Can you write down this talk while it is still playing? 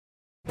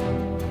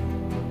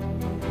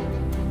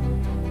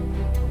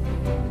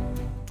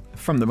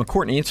From the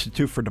McCourtney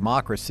Institute for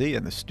Democracy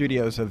in the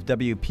studios of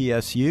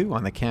WPSU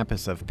on the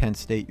campus of Penn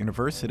State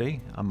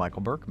University, I'm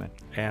Michael Berkman.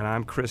 And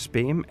I'm Chris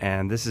Beam,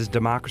 and this is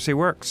Democracy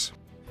Works.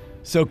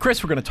 So,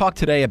 Chris, we're going to talk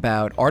today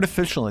about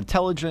artificial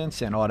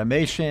intelligence and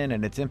automation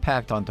and its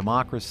impact on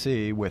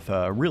democracy with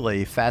a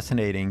really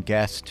fascinating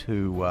guest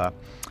who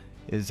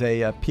is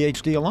a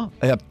PhD alum,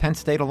 a Penn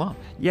State alum.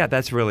 Yeah,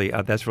 that's really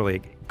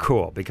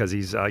cool because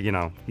he's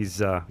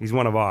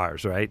one of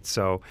ours, right?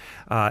 So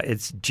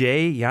it's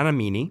Jay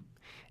Yanamini,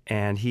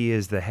 and he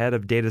is the head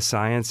of data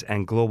science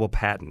and global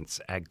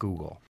patents at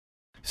Google.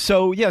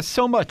 So, yeah,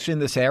 so much in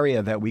this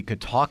area that we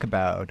could talk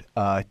about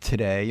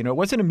today. You know, it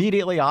wasn't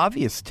immediately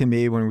obvious to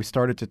me when we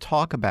started to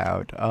talk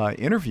about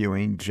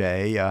interviewing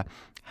Jay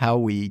how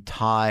we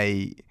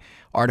tie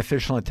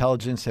artificial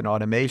intelligence and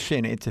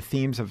automation into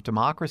themes of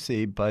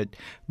democracy. But the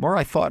more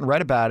I thought and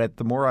read about it,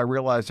 the more I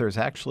realized there's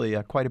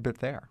actually quite a bit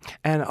there.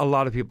 And a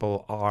lot of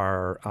people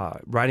are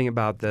writing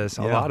about this.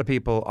 A lot of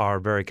people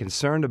are very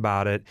concerned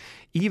about it,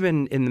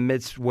 even in the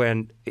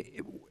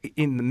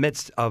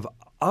midst of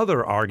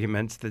other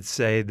arguments that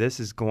say this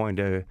is going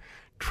to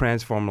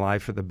transform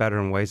life for the better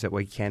in ways that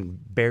we can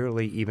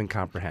barely even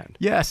comprehend.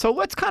 Yeah, so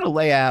let's kind of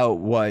lay out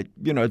what,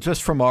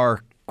 just from our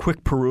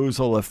quick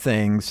perusal of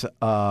things,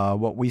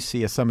 what we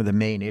see as some of the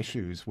main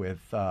issues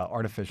with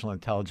artificial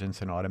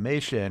intelligence and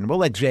automation. We'll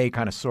let Jay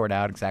kind of sort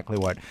out exactly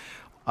what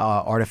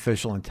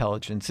artificial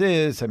intelligence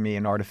is. I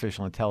mean,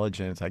 artificial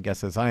intelligence, I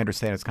guess, as I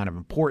understand, is kind of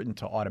important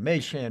to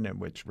automation, and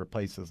which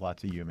replaces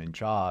lots of human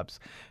jobs.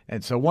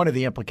 And so one of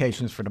the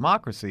implications for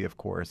democracy, of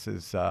course,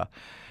 is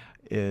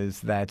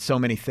that so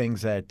many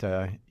things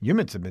that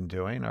humans have been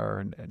doing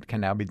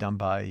can now be done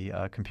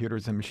by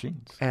computers and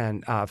machines.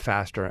 And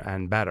faster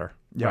and better.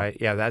 Yeah. Right.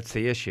 Yeah, that's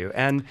the issue.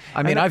 And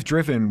I mean, I've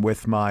driven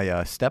with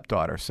my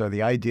stepdaughter, so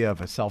the idea of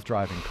a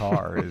self-driving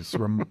car is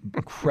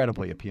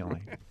incredibly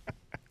appealing.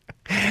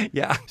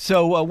 Yeah.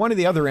 So one of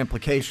the other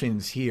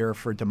implications here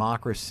for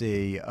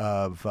democracy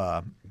of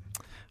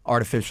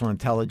artificial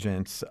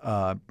intelligence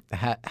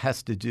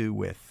has to do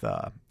with,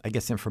 I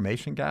guess,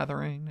 information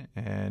gathering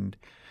and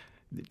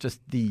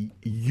just the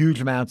huge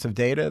amounts of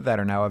data that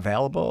are now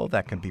available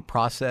that can be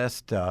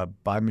processed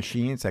by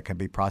machines, that can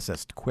be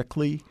processed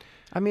quickly.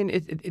 I mean,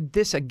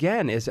 this,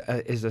 again, is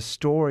a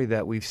story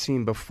that we've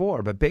seen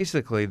before. But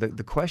basically,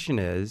 the question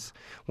is,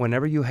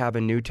 whenever you have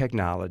a new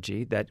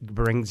technology that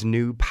brings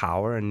new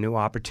power and new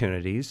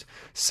opportunities,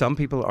 some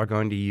people are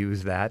going to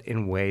use that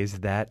in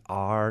ways that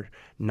are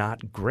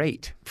not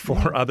great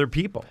for other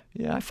people.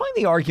 Yeah, I find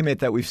the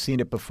argument that we've seen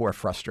it before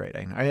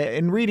frustrating.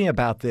 In reading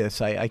about this,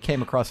 I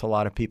came across a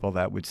lot of people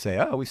that would say,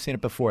 oh, we've seen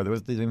it before. There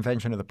was the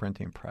invention of the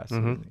printing press,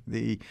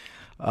 the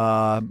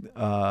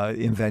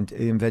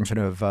invention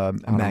of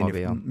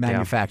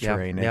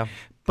manufacturing. Yeah.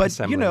 But,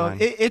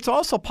 it's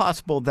also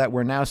possible that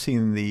we're now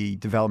seeing the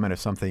development of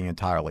something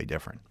entirely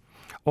different.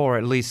 Or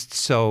at least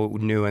so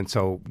new and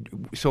so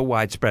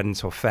widespread and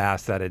so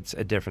fast that it's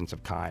a difference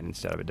of kind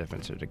instead of a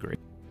difference of degree.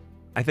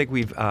 I think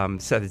we've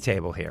set the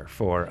table here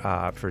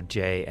for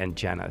Jay and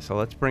Jenna. So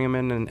let's bring them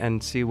in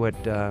and see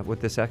what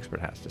this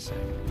expert has to say.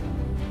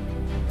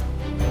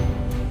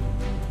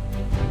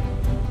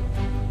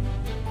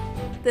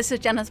 This is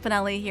Jenna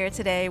Spinelli here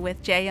today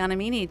with Jay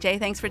Yanamini. Jay,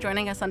 thanks for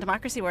joining us on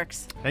Democracy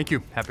Works. Thank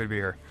you. Happy to be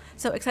here.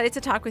 So excited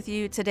to talk with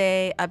you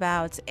today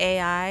about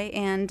AI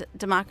and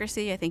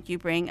democracy. I think you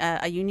bring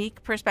a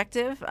unique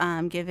perspective,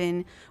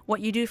 given what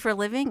you do for a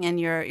living and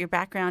your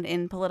background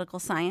in political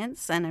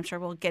science, and I'm sure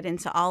we'll get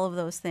into all of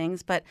those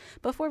things. But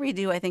before we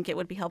do, I think it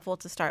would be helpful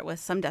to start with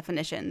some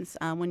definitions.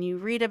 When you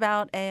read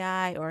about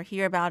AI or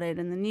hear about it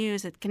in the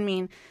news, it can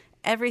mean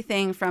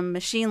everything from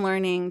machine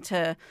learning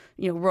to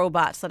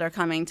robots that are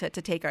coming to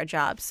take our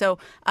jobs. So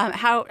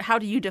how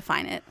do you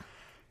define it?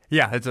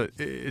 Yeah,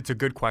 it's a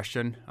good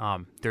question.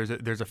 There's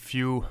a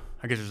few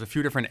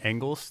different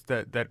angles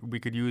that we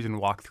could use and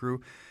walk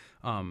through.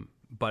 But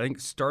I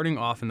think starting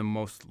off in the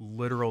most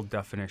literal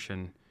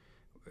definition,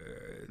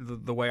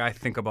 the way I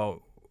think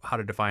about how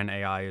to define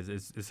AI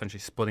is essentially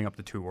splitting up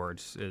the two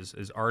words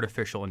is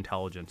artificial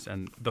intelligence,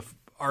 and the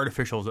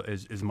artificial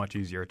is much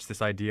easier. It's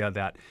this idea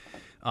that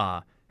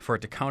for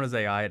it to count as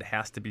AI, it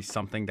has to be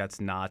something that's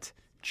not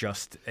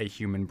just a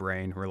human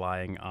brain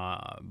relying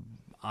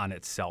on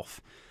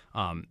itself.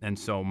 And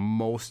so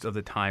most of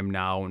the time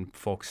now when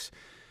folks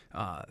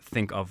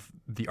think of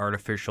the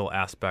artificial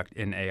aspect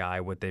in AI,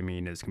 what they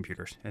mean is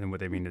computers. And what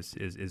they mean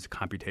is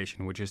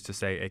computation, which is to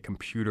say a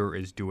computer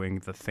is doing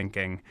the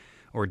thinking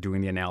or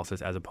doing the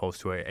analysis as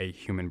opposed to a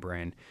human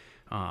brain.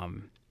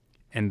 And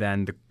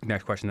then the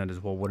next question then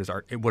is, well, what is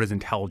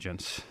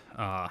intelligence?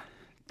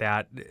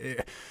 That's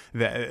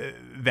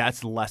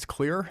less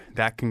clear.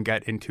 That can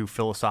get into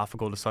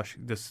philosophical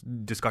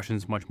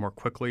discussions much more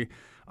quickly.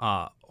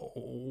 How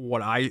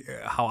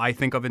I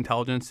think of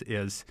intelligence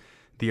is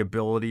the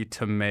ability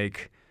to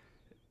make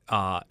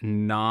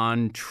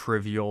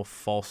non-trivial,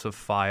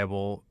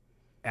 falsifiable,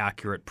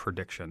 accurate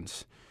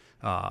predictions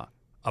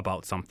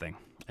about something,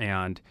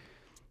 and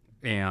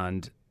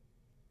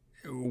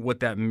what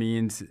that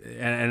means,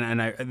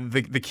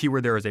 the key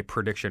word there is a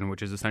prediction,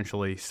 which is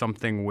essentially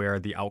something where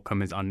the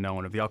outcome is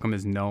unknown. If the outcome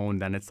is known,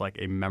 then it's like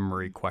a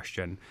memory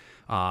question.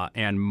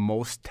 And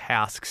most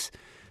tasks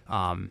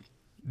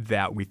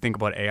that we think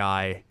about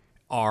AI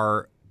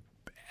are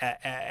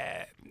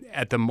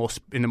in the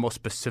most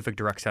specific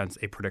direct sense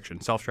a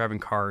prediction. Self-driving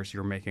cars,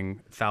 you're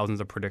making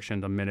thousands of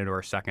predictions a minute or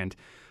a second.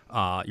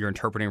 You're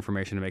interpreting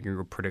information and making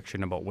a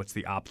prediction about what's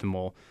the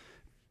optimal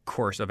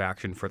course of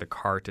action for the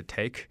car to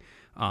take.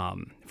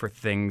 For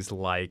things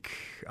like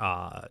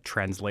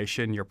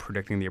translation, you're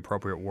predicting the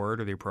appropriate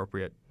word or the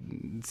appropriate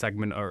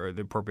segment or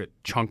the appropriate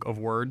chunk of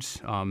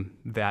words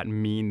that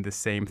mean the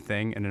same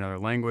thing in another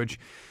language.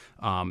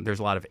 There's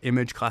a lot of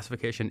image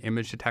classification,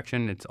 image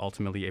detection. It's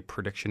ultimately a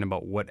prediction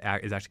about what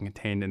is actually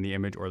contained in the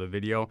image or the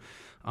video.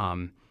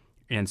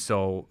 And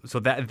so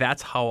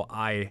that's how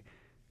I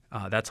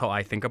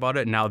think about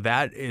it. Now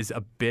that is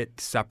a bit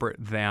separate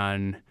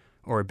than,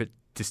 or a bit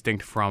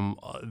distinct from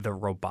the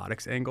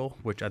robotics angle,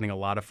 which I think a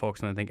lot of folks,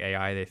 when they think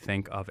AI, they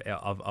think of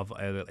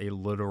a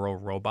literal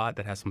robot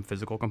that has some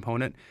physical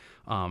component.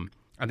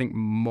 I think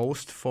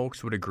most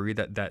folks would agree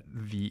that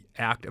the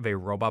act of a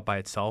robot by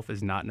itself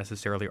is not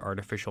necessarily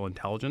artificial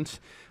intelligence,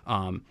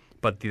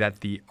 but that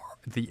the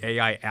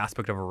AI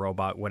aspect of a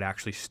robot would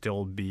actually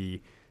still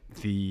be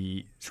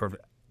the sort of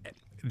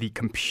the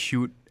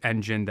compute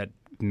engine that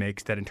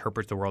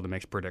interprets the world and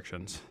makes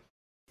predictions.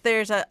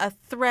 There's a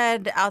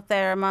thread out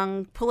there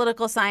among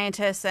political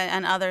scientists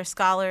and other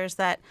scholars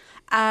that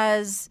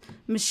as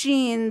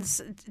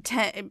machines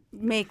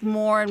make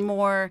more and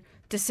more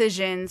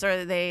decisions,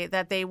 or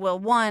that they will,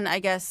 one, I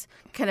guess,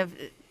 kind of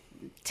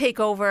take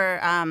over,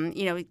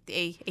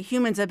 a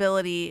human's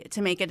ability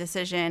to make a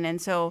decision. And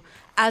so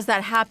as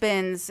that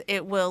happens,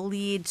 it will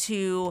lead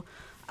to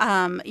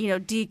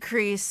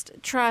decreased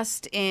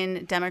trust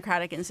in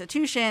democratic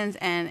institutions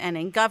and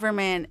in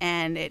government,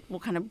 and it will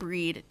kind of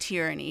breed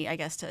tyranny, I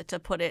guess, to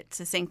put it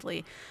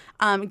succinctly.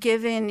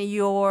 Given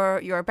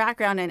your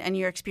background and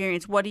your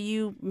experience, what do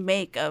you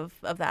make of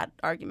that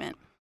argument?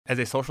 As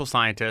a social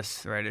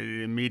scientist, right,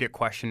 the immediate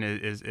question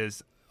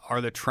is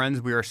are the trends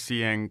we are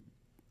seeing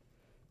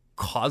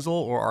causal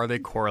or are they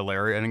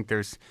corollary? I think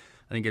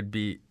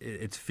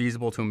it's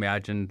feasible to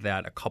imagine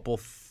that a couple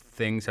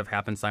things have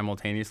happened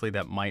simultaneously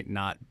that might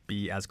not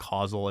be as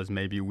causal as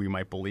maybe we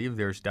might believe.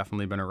 There's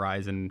definitely been a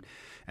rise and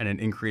an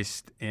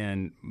increase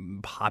in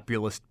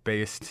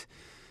populist-based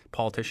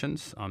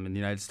politicians in the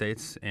United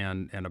States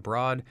and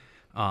abroad.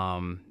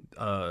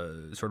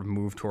 Sort of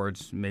move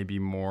towards maybe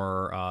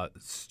more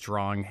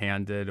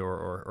strong-handed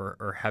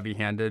or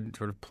heavy-handed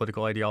sort of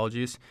political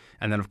ideologies.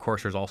 And then, of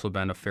course, there's also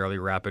been a fairly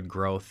rapid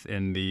growth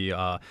in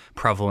the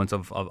prevalence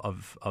of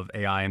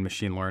AI and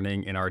machine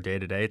learning in our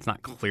day-to-day. It's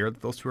not clear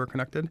that those two are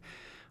connected.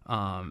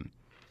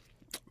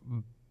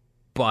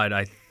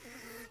 But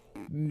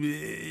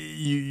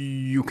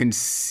you can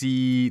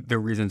see the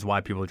reasons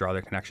why people draw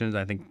their connections.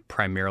 I think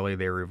primarily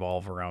they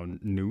revolve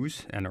around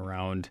news and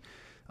around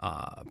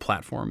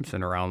platforms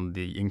and around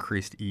the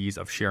increased ease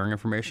of sharing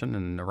information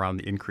and around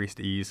the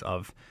increased ease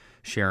of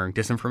sharing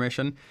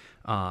disinformation.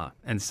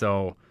 And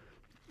so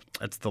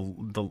it's the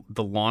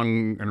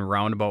long and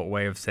roundabout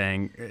way of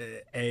saying,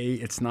 A,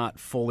 it's not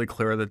fully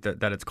clear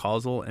that it's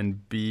causal,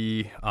 and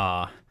B,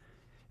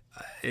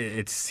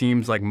 it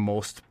seems like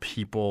most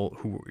people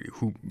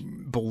who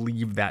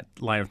believe that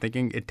line of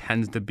thinking, it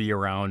tends to be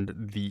around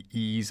the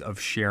ease of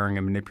sharing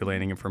and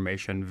manipulating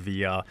information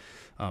via,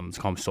 let's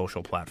call them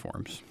social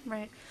platforms.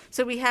 Right.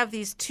 So we have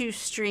these two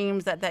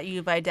streams that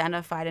you've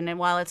identified, and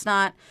while it's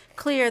not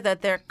clear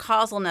that they're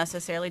causal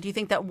necessarily, do you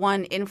think that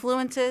one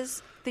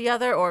influences the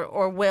other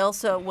or will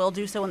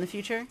do so in the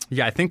future?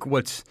 Yeah, I think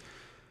what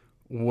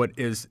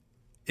is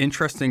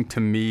interesting to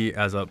me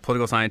as a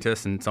political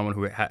scientist and someone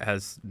who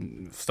has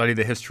studied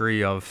the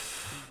history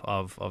of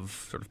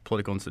sort of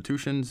political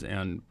institutions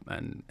and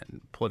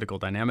political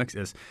dynamics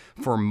is,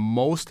 for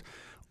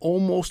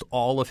almost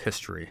all of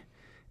history,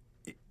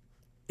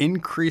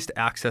 increased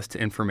access to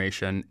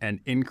information and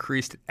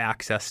increased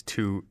access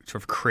to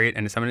sort of create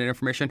and disseminate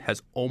information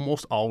has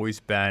almost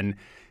always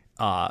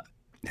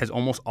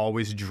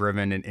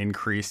driven an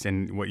increase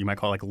in what you might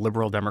call like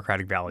liberal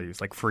democratic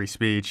values, like free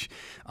speech,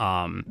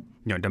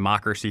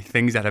 democracy,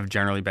 things that have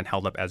generally been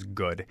held up as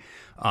good.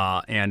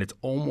 And it's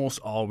almost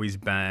always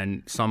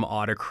been some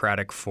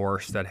autocratic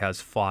force that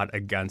has fought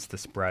against the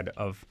spread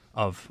of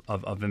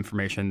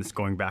information that's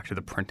going back to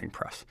the printing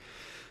press.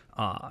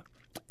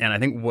 And I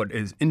think what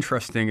is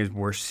interesting is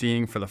we're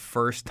seeing for the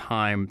first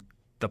time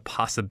the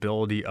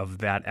possibility of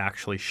that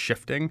actually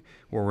shifting,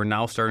 where we're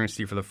now starting to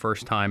see for the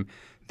first time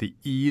the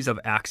ease of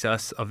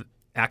access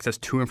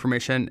to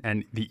information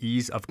and the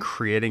ease of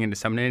creating and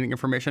disseminating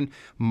information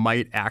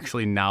might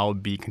actually now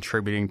be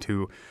contributing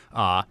to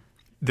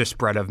the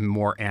spread of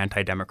more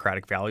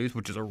anti-democratic values,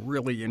 which is a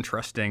really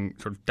interesting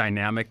sort of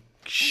dynamic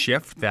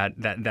shift that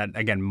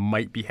again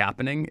might be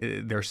happening.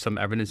 There's some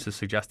evidence to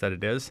suggest that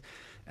it is.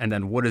 And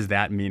then what does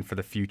that mean for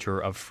the future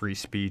of free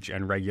speech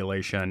and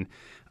regulation?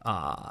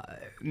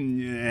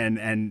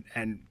 And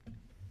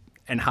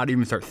how to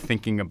even start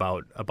thinking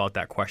about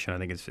that question, I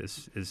think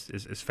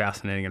is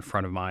fascinating and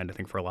front of mind, I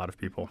think, for a lot of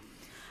people.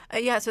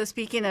 Yeah. So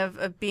speaking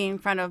of being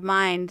front of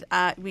mind,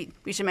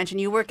 we should mention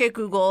you work at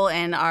Google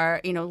and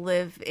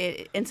live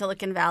in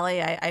Silicon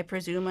Valley, I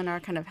presume, and are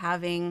kind of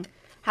having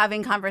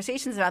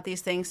conversations about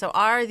these things. So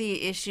are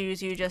the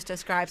issues you just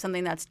described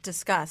something that's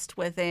discussed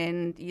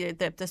within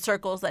the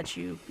circles that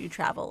you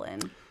travel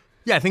in?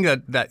 Yeah, I think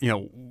that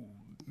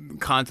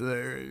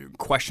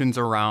questions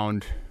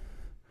around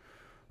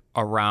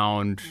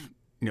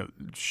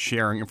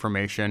sharing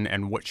information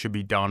and what should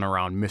be done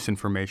around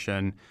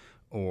misinformation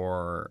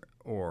or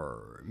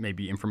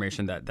maybe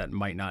information that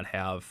might not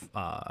have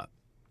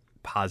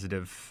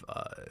positive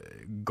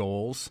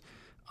goals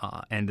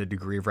and the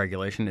degree of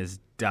regulation is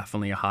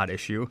definitely a hot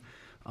issue.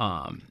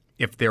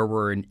 If there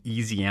were an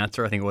easy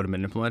answer, I think it would have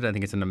been implemented. I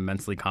think it's an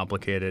immensely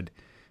complicated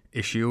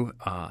issue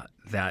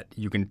that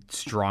you can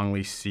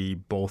strongly see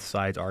both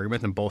sides'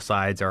 arguments, and both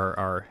sides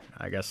are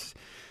I guess,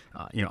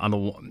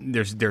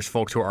 there's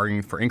folks who are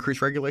arguing for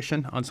increased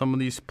regulation on some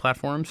of these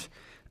platforms.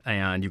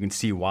 And you can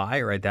see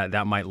why, right?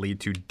 That might lead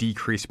to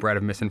decreased spread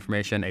of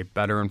misinformation, a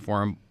better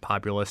informed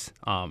populace,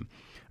 an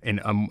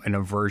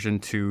aversion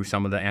to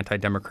some of the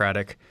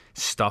anti-democratic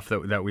stuff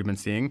that we've been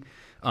seeing.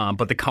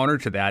 But the counter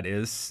to that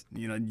is,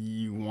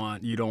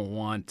 you don't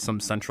want some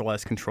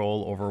centralized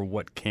control over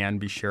what can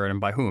be shared and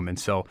by whom. And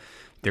so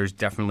there's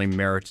definitely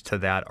merits to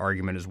that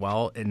argument as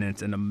well. And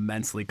it's an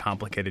immensely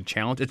complicated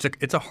challenge.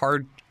 It's a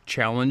hard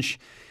challenge.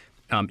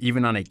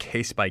 Even on a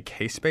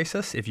case-by-case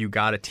basis, if you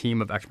got a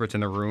team of experts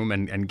in the room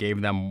and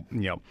gave them,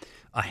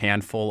 a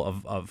handful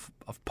of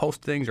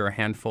postings or a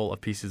handful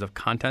of pieces of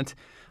content,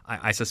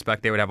 I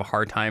suspect they would have a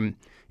hard time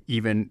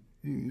even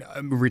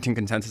reaching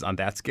consensus on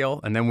that scale.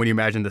 And then when you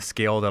imagine the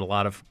scale that a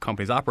lot of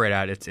companies operate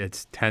at,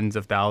 it's tens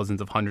of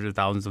thousands of hundreds of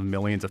thousands of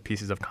millions of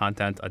pieces of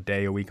content a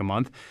day, a week, a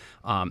month.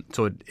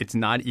 So it's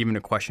not even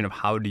a question of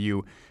how do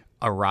you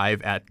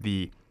arrive at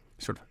the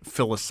sort of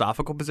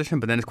philosophical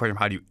position, but then it's a question of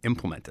how do you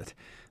implement it.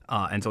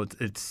 And so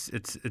it's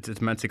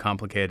immensely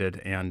complicated,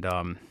 and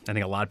I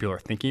think a lot of people are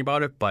thinking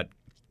about it, but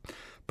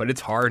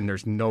it's hard, and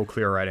there's no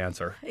clear right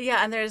answer.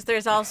 Yeah, and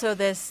there's also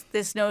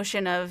this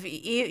notion of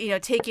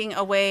taking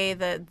away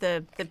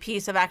the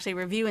piece of actually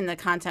reviewing the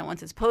content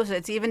once it's posted.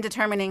 It's even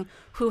determining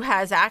who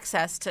has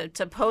access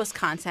to post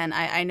content.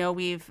 I know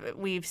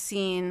we've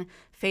seen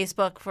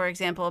Facebook, for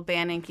example,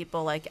 banning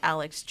people like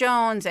Alex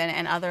Jones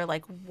and other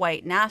like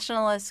white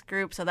nationalist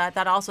groups. So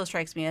that also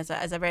strikes me as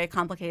a very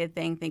complicated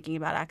thing, thinking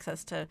about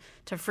access to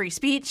free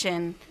speech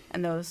and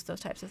those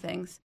types of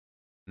things.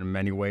 In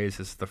many ways,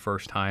 it's the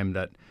first time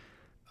that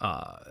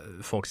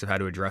folks have had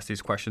to address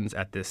these questions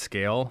at this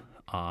scale,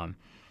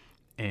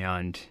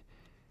 and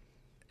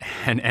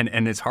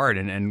it's hard,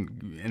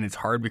 and it's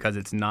hard because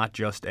it's not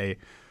just a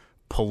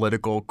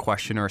political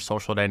question or a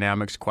social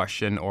dynamics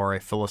question or a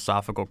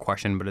philosophical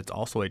question, but it's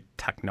also a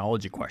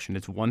technology question.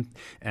 It's one,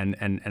 and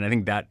I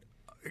think that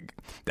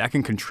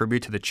can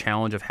contribute to the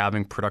challenge of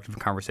having productive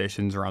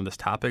conversations around this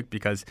topic,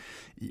 because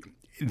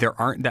there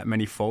aren't that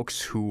many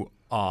folks who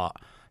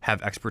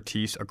have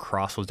expertise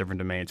across those different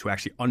domains, who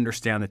actually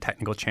understand the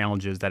technical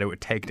challenges that it would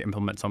take to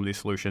implement some of these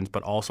solutions,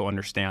 but also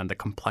understand the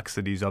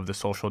complexities of the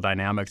social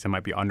dynamics that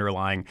might be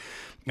underlying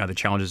the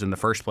challenges in the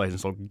first place. And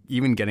so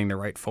even getting the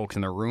right folks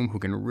in the room who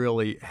can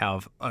really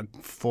have a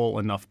full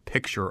enough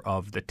picture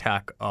of the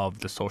tech, of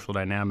the social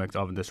dynamics,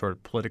 of the sort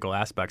of political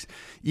aspects,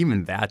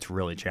 even that's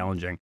really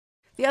challenging.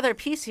 The other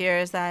piece here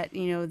is that,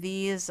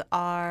 these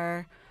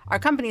are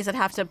companies that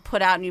have to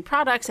put out new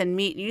products and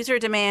meet user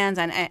demands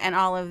and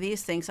all of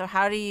these things. So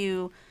how do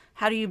you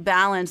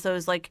balance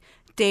those like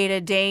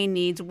day-to-day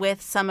needs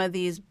with some of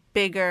these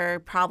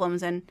bigger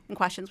problems and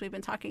questions we've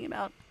been talking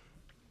about?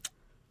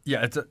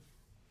 Yeah,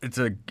 it's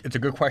a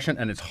good question,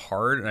 and it's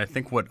hard. And I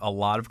think what a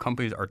lot of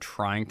companies are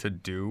trying to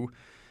do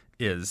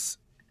is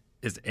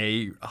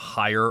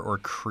hire or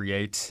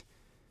create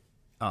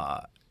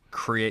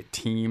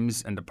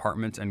teams and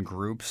departments and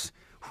groups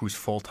whose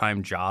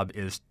full-time job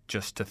is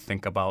just to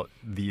think about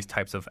these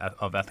types of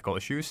ethical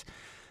issues,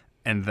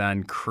 and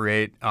then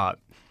create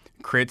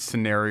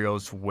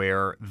scenarios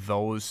where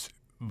those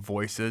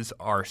voices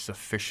are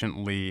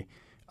sufficiently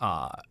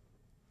have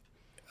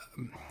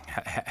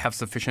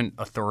sufficient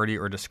authority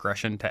or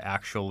discretion to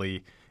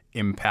actually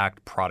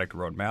impact product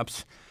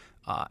roadmaps,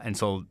 and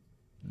so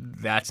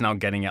that's now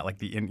getting at like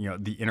the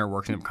inner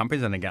workings of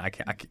companies. And again,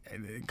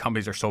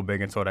 companies are so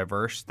big and so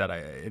diverse that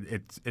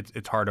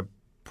it's hard to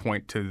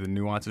point to the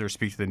nuances or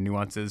speak to the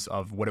nuances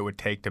of what it would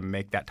take to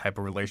make that type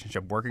of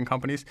relationship work in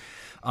companies.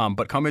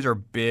 But companies are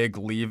big,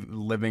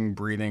 living,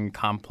 breathing,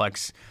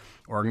 complex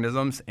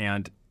organisms,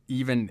 and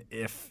even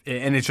if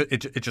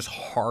it's just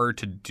hard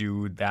to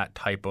do that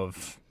type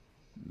of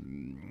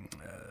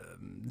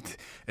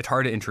it's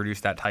hard to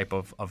introduce that type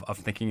of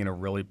thinking in a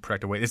really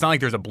productive way. It's not like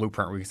there's a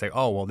blueprint where you can say,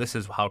 oh, well, this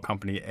is how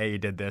company A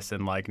did this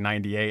in like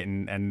 98,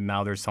 and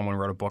now there's someone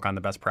who wrote a book on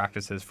the best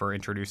practices for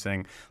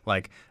introducing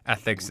like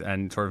ethics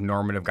and sort of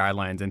normative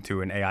guidelines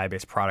into an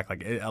AI-based product.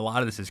 Like a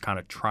lot of this is kind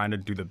of trying to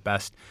do the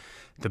best.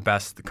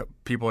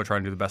 People are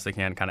trying to do the best they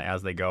can kind of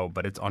as they go,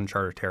 but it's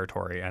uncharted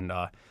territory, and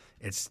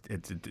it's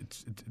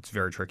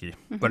very tricky.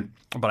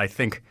 Mm-hmm. But I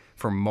think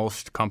for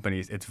most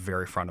companies, it's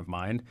very front of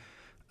mind.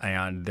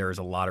 And there's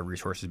a lot of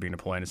resources being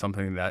deployed, and it's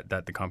something that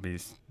the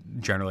companies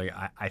generally,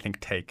 I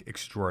think, take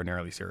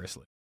extraordinarily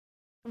seriously.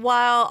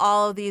 While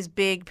all of these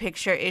big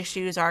picture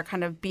issues are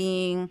kind of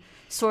being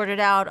sorted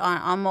out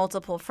on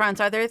multiple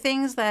fronts, are there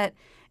things that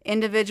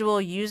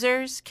individual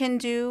users can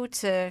do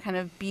to kind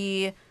of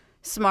be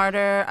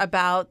smarter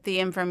about the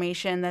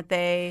information that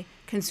they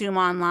consume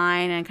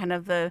online and kind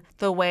of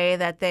the way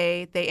that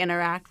they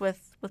interact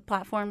with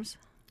platforms?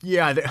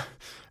 Yeah, I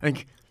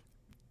think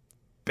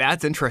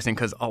that's interesting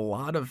because a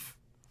lot of,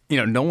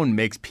 no one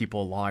makes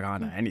people log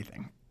on to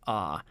anything.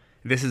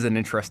 This is an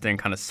interesting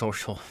kind of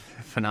social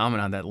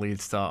phenomenon that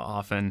leads to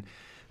often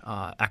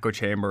echo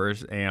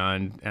chambers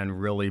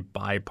and really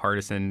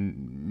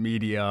bipartisan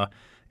media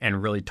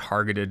and really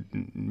targeted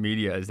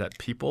media, is that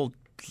people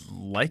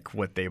like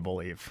what they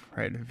believe,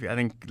 right? I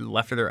think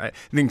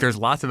there's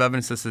lots of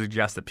evidence to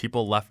suggest that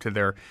people left to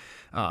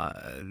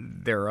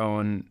their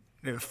own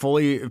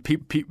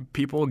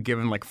people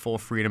given like full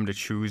freedom to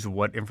choose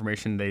what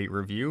information they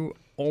review,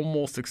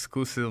 almost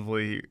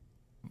exclusively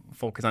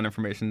focus on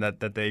information that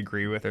they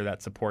agree with or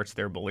that supports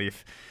their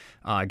belief,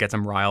 gets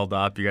them riled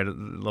up. You get a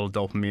little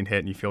dopamine hit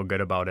and you feel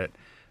good about it.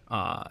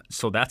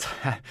 So that's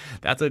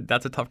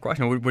a tough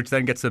question, which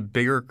then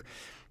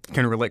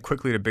can relate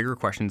quickly to bigger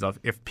questions of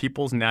if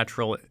people's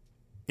natural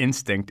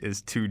instinct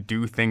is to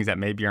do things that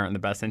maybe aren't in the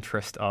best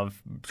interest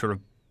of sort of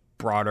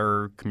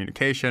broader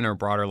communication or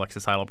broader like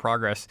societal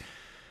progress,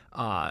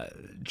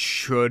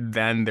 should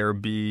then there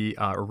be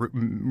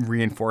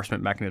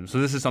reinforcement mechanisms? So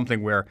this is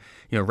something where,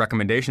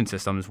 recommendation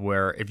systems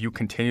where if you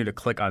continue to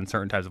click on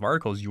certain types of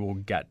articles, you will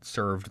get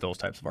served those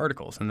types of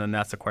articles. And then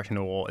that's the question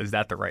of, well, is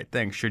that the right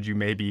thing? Should you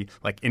maybe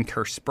like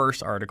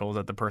intersperse articles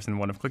that the person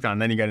wouldn't have clicked on?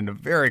 And then you get into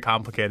very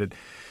complicated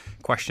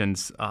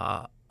questions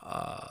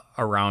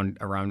around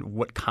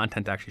what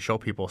content to actually show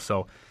people.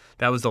 So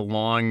that was a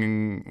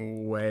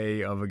long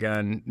way of,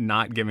 again,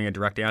 not giving a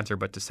direct answer,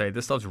 but to say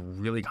this stuff's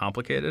really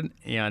complicated,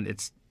 and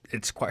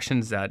it's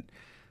questions that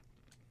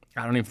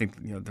I don't even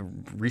think the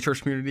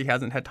research community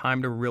hasn't had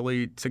time to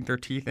really sink their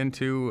teeth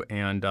into,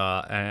 and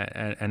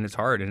it's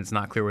hard, and it's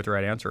not clear what the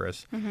right answer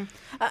is. Mm-hmm.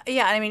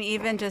 Yeah, I mean,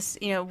 even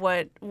just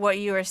what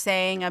you were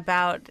saying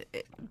about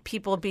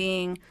people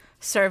being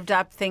served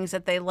up things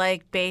that they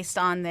like based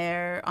on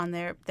their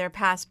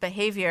past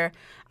behavior.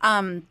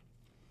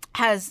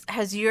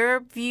 Has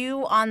your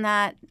view on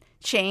that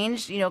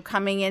changed,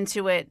 coming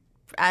into it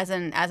as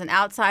an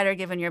outsider,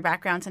 given your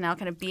background, to now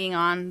kind of being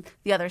on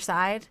the other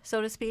side,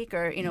 so to speak,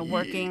 or,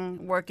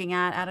 working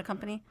at a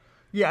company?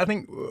 Yeah, I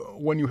think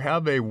when you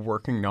have a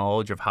working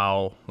knowledge of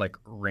how like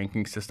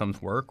ranking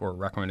systems work or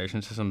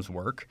recommendation systems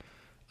work,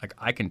 like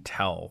I can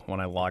tell when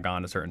I log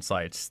on to certain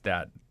sites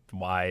that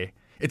why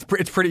it's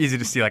pretty easy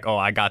to see like, oh,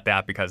 I got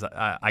that because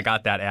I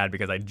got that ad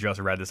because I just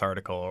read this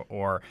article,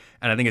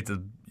 and I think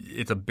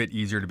it's a bit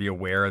easier to be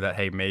aware that,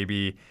 hey,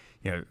 maybe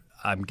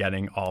I'm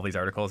getting all these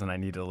articles and I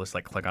need to just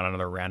like click on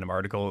another random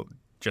article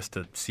just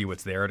to see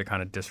what's there to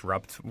kind of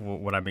disrupt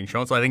what I'm being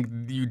shown. So I think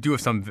you do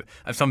have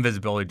some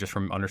visibility just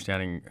from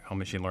understanding how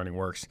machine learning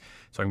works,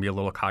 so I can be a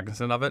little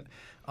cognizant of it.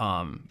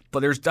 But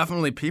there's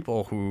definitely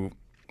people who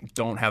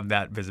don't have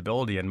that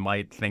visibility and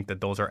might think that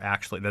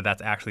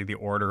that's actually the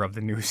order of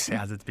the news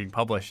as it's being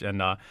published,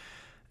 and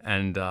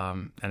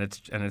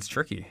it's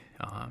tricky.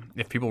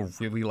 If people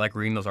really like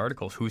reading those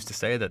articles, who's to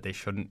say that they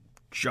shouldn't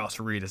just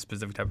read a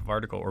specific type of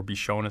article or be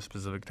shown a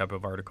specific type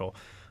of article?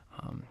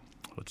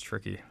 It's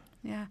tricky.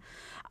 Yeah.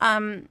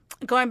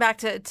 Going back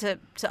to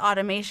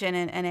automation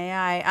and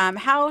AI,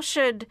 how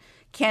should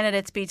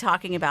candidates be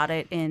talking about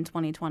it in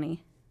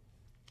 2020?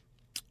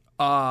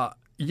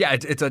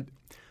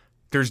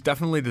 There's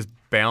definitely this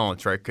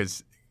balance, right?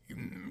 Because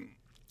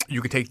you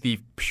could take the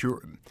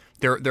pure.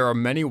 There are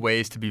many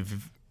ways to be.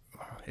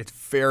 It's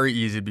very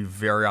easy to be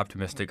very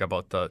optimistic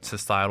about the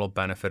societal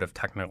benefit of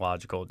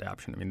technological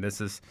adaptation. I mean,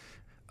 this is.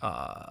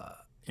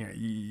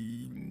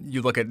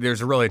 You look at.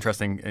 There's a really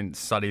interesting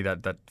study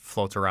that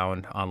floats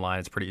around online.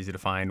 It's pretty easy to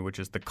find, which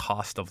is the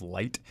cost of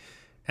light.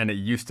 And it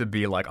used to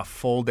be like a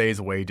full day's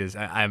wages.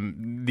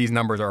 These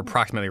numbers are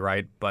approximately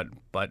right, but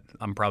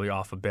I'm probably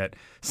off a bit.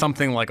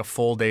 Something like a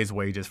full day's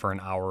wages for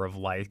an hour of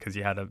light because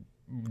you had to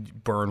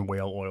burn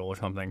whale oil or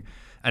something.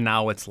 And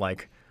now it's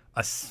like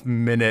a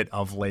minute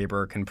of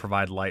labor can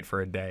provide light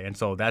for a day. And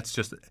so that's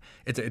just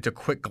it's a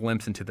quick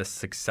glimpse into the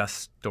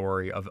success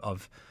story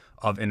of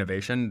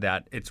innovation,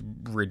 that it's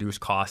reduced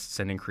costs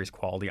and increased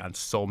quality on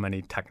so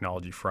many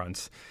technology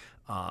fronts.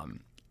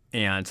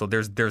 And so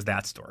there's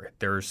that story.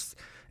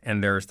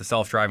 And there's the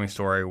self-driving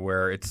story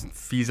where it's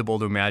feasible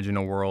to imagine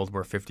a world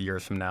where 50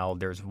 years from now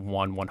there's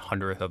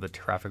 1/100th of the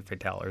traffic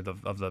fatality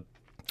of the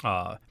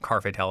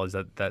car fatalities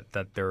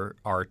that there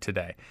are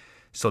today.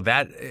 So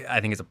that I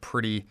think is a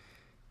pretty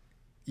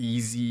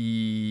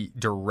easy,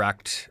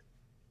 direct,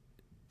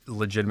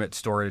 legitimate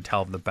story to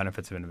tell of the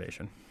benefits of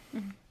innovation.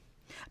 Mm-hmm.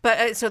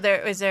 But so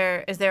is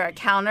there a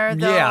counter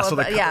though?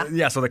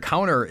 Yeah. So the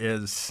counter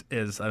is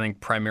I think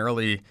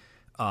primarily.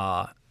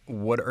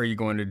 What are you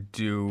going to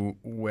do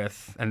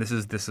with? And this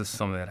is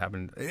something that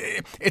happened.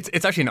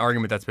 It's actually an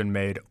argument that's been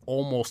made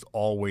almost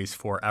always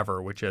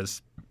forever, which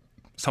is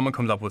someone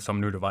comes up with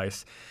some new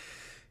device,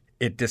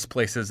 it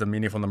displaces a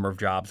meaningful number of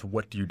jobs.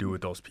 What do you do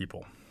with those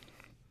people?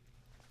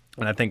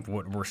 And I think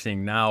what we're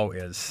seeing now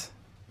is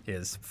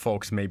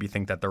folks maybe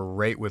think that the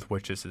rate with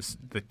which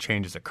the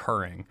change is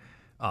occurring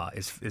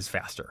is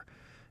faster,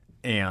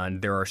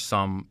 and there are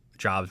some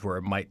jobs where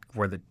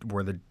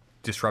the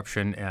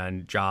disruption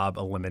and job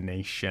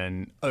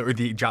elimination, or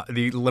the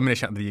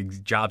elimination of the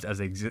jobs as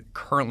they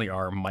currently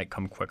are, might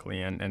come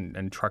quickly.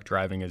 And truck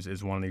driving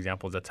is one of the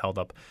examples that's held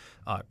up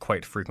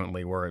quite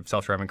frequently, where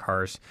self-driving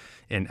cars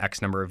in X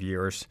number of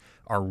years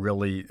are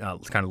really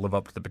kind of live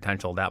up to the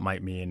potential. That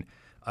might mean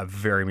a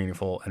very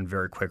meaningful and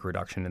very quick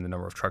reduction in the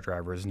number of truck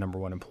drivers, number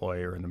one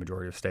employer in the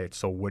majority of states.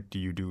 So what do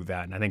you do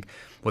then? And I think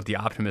what the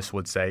optimists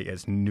would say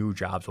is new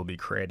jobs will be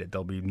created.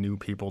 There'll be new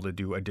people to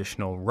do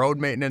additional road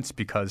maintenance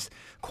because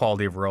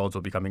quality of roads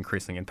will become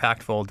increasingly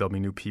impactful. There'll be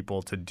new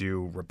people to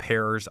do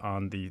repairs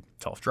on the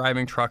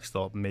self-driving trucks.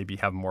 They'll maybe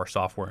have more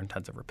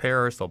software-intensive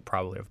repairs. They'll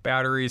probably have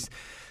batteries.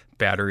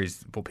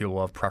 People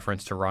will have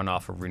preference to run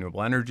off of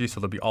renewable energy. So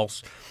there'll be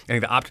also, I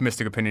think the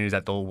optimistic opinion is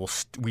that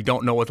we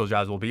don't know what those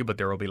jobs will be, but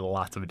there will be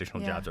lots of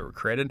additional jobs that were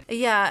created.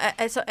 Yeah.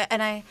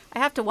 And I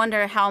have to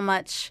wonder how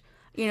much,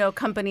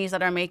 companies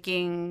that are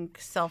making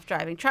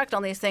self-driving trucks,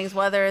 all these things,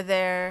 whether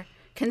they're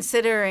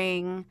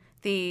considering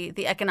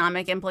the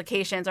economic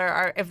implications,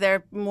 or if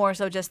they're more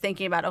so just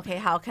thinking about, okay,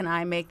 how can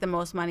I make the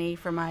most money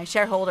for my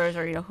shareholders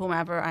or,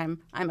 whomever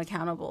I'm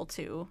accountable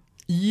to.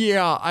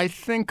 Yeah, I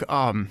think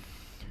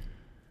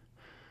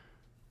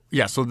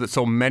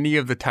so many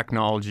of the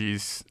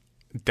technologies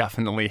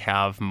definitely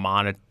have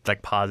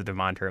positive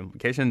monetary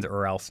implications,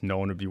 or else no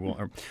one would be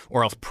willing,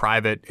 or else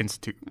private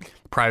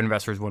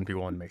investors wouldn't be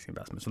willing to make the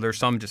investment. So there's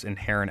some just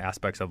inherent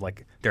aspects of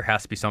there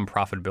has to be some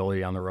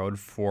profitability on the road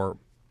for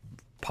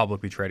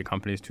publicly traded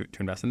companies to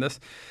invest in this.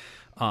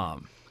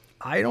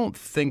 I don't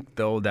think,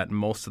 though, that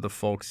most of the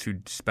folks who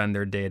spend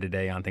their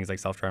day-to-day on things like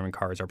self-driving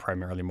cars are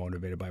primarily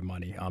motivated by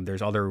money.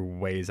 There's other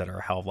ways that are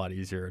a hell of a lot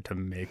easier to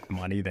make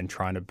money than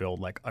trying to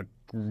build a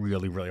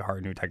really, really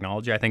hard new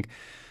technology. I think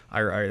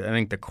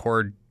the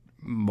core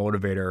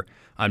motivator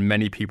on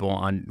many people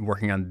on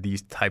working on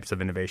these types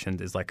of innovations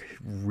is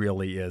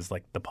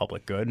the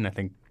public good, and I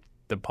think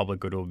the public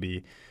good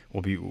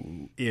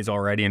is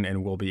already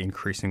and will be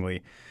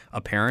increasingly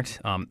apparent.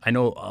 I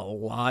know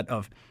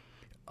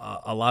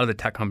a lot of the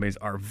tech companies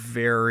are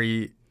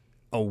very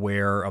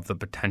aware of the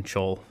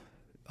potential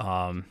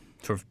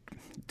sort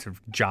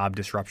of job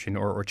disruption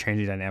or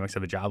changing dynamics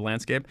of a job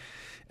landscape.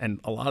 And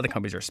a lot of the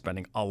companies are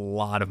spending a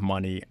lot of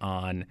money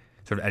on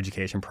sort of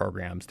education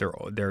programs.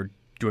 They're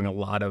doing a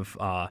lot of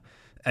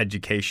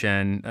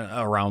education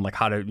around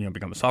how to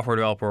become a software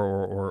developer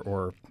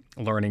or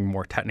learning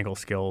more technical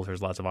skills.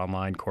 There's lots of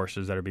online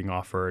courses that are being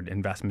offered,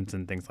 investments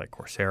in things like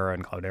Coursera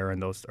and Cloudera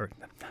and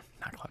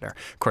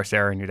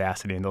Coursera and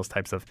Udacity and those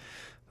types of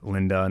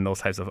Lynda and those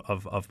types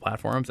of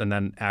platforms, and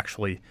then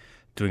actually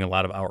doing a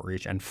lot of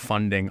outreach and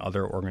funding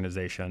other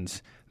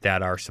organizations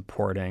that are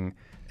supporting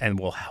and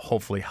will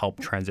hopefully help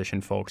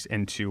transition folks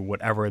into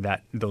whatever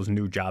those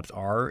new jobs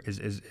are,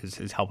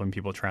 is helping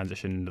people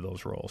transition into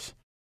those roles.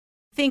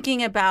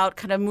 Thinking about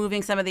kind of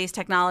moving some of these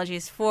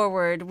technologies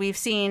forward, we've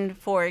seen,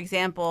 for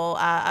example,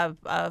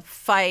 a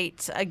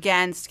fight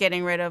against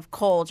getting rid of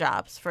coal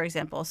jobs, for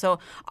example. So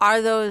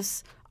are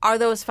those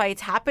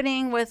fights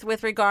happening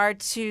with regard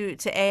to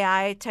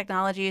AI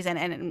technologies,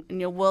 and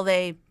will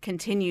they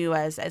continue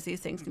as these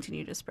things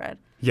continue to spread?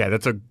 Yeah,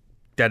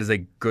 that is a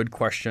good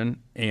question,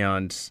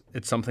 and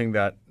it's something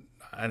that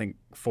I think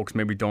folks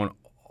maybe don't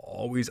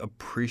always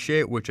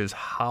appreciate, which is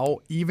how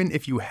even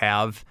if you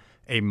have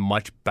a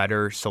much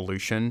better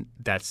solution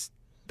that's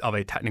of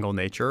a technical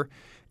nature,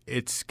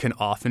 it can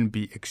often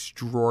be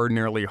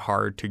extraordinarily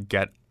hard to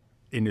get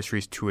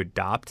industries to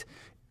adopt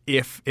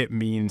if it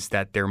means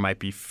that there might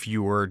be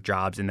fewer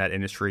jobs in that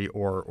industry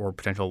or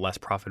potential less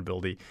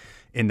profitability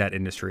in that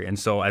industry. And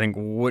so I think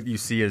what you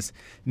see is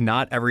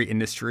not every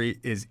industry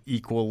is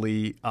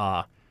equally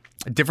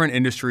different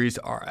industries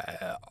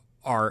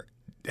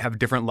have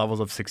different levels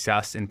of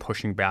success in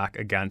pushing back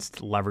against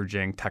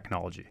leveraging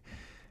technology.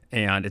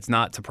 And it's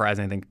not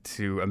surprising, I think,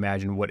 to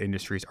imagine what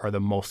industries are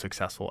the most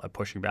successful at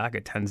pushing back.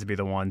 It tends to be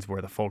the ones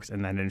where the folks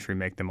in that industry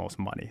make the most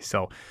money.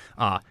 So,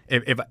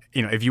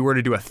 if you were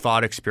to do a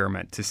thought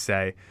experiment to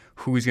say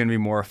who's going to be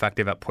more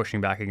effective at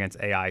pushing back against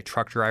AI,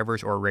 truck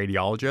drivers or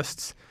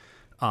radiologists,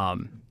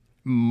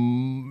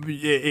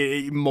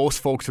 most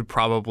folks would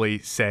probably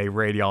say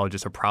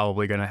radiologists are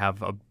probably going to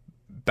have a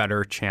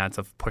better chance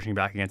of pushing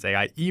back against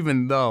AI,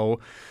 even though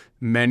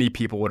many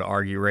people would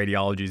argue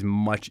radiology is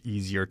much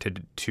easier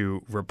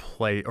to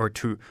replace, or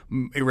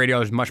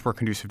radiology is much more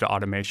conducive to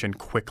automation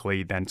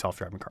quickly than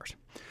self-driving cars.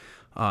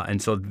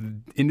 And so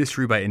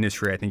industry by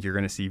industry, I think you're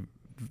going to see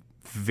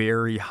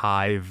very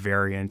high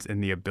variance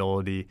in the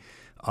ability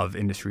of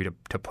industry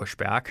to push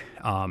back.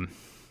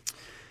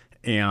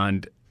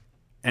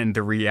 And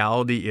the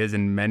reality is,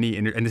 in many,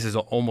 and this is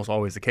almost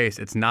always the case,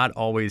 it's not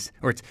always,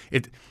 or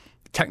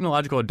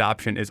technological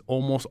adoption is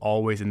almost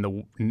always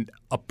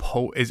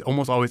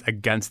almost always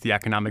against the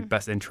economic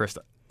best interest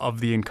of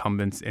the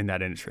incumbents in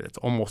that industry. That's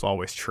almost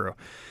always true.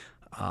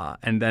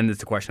 And then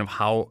it's a question of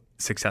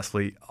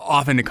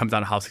often it comes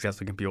down to how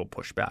successfully can people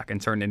push back.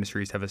 And certain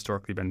industries have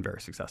historically been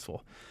very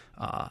successful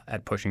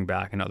at pushing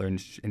back, and other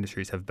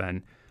industries have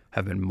been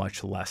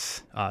much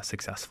less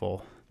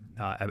successful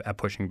at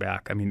pushing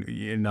back. I mean,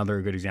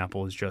 another good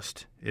example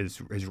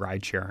is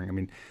ride sharing. I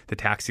mean, the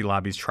taxi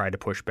lobbies tried to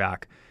push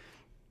back,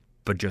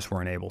 but just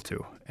weren't able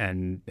to,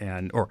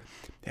 or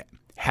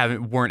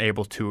weren't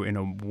able to in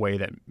a way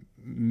that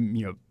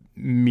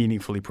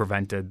meaningfully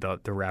prevented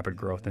the rapid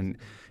growth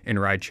in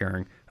ride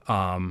sharing.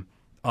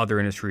 Other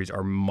industries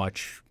are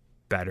much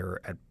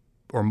better at,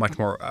 or much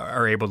more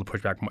are able to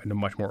push back in a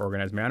much more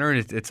organized manner, and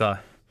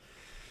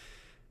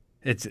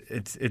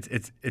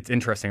it's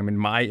interesting. I mean,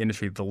 my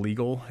industry, the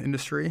legal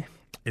industry,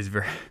 is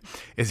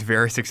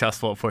very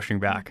successful at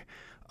pushing back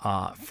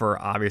for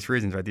obvious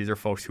reasons. Right? These are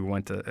folks who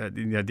went to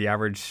the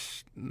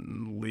average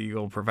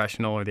legal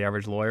professional or the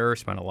average lawyer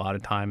spent a lot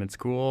of time in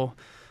school.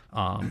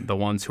 The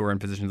ones who are in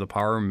positions of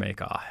power make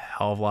a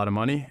hell of a lot of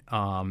money,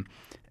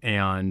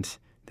 and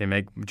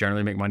they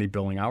generally make money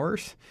billing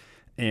hours.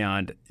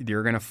 And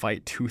you're going to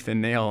fight tooth and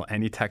nail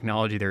any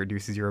technology that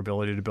reduces your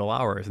ability to bill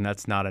hours, and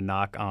that's not a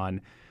knock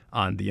on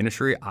the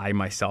industry.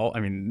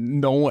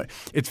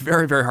 It's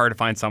very, very hard to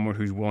find someone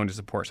who's willing to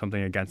support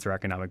something against their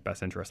economic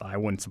best interest. I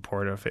wouldn't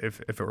support it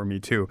if it were me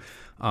too.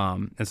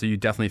 And so you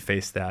definitely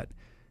face that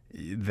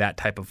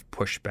type of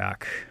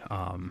pushback.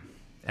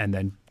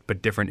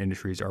 But different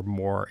industries are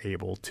more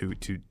able to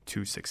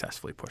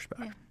successfully push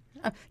back.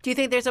 Yeah. Do you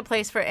think there's a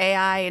place for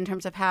AI in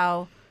terms of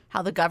how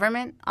the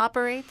government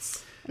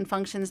operates and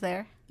functions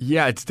there?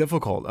 Yeah, it's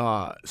difficult.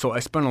 So I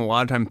spent a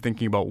lot of time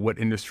thinking about what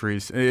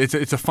industries.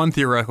 It's a fun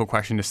theoretical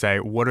question to say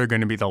what are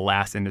going to be the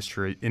last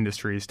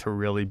industries to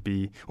really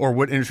be, or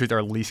what industries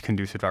are least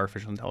conducive to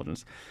artificial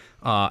intelligence.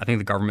 I think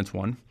the government's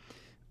one.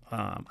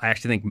 I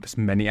actually think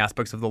many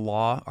aspects of the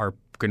law are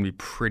going to be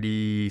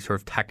pretty sort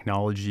of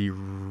technology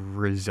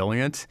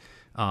resilient,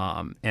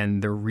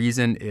 and the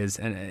reason is,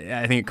 and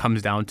I think it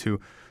comes down to.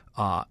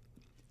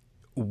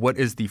 What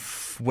is the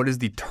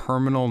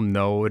terminal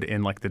node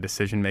in like the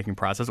decision-making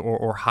process,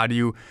 or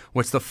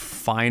what's the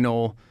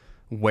final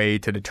way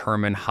to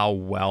determine how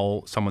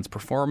well someone's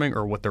performing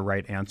or what the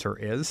right answer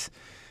is?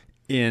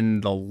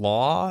 In the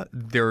law,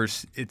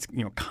 it's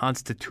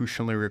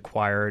constitutionally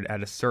required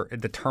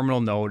the terminal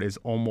node is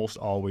almost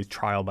always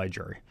trial by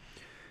jury,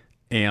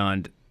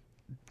 and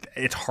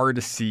it's hard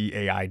to see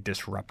AI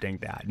disrupting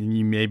that.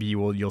 And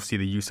you'll see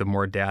the use of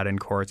more data in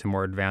courts and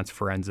more advanced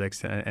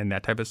forensics and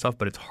that type of stuff,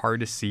 but it's hard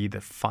to see the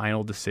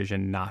final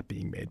decision not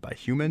being made by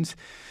humans,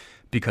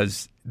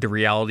 because the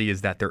reality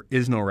is that there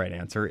is no right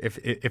answer.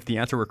 If the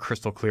answer were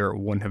crystal clear, it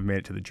wouldn't have made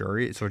it to the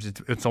jury. So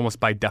it's almost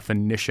by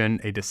definition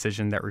a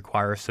decision that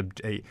requires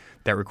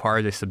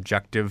a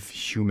subjective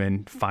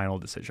human final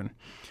decision.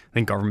 I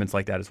think government's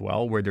like that as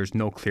well, where there's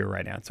no clear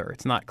right answer.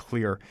 It's not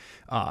clear,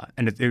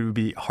 and it would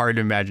be hard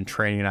to imagine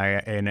training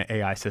an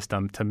AI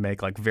system to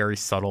make like very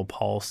subtle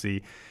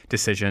policy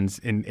decisions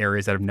in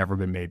areas that have never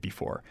been made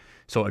before.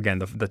 So again,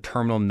 the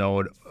terminal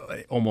node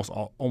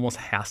almost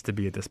has to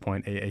be at this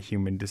point a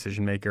human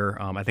decision maker.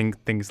 I think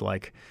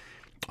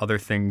other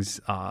things,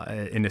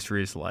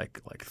 industries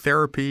like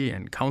therapy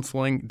and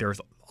counseling,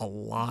 there's a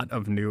lot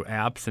of new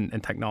apps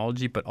and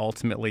technology, but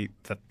ultimately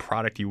the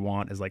product you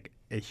want is like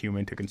a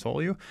human to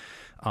console you.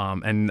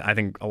 And I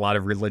think a lot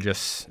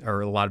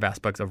of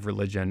aspects of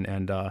religion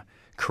and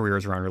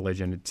careers around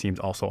religion, it seems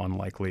also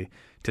unlikely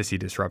to see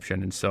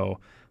disruption. And so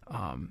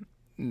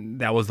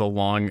that was the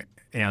long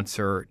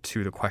answer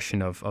to the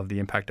question of the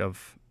impact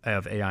of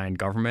AI in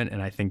government.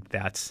 And I think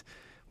that's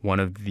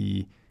one of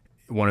the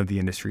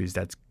industries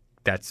that's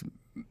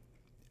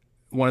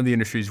one of the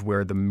industries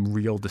where the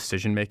real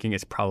decision making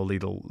is probably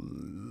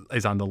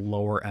is on the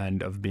lower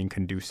end of being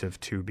conducive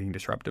to being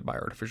disrupted by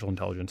artificial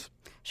intelligence.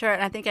 Sure,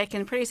 and I think I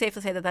can pretty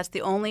safely say that that's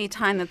the only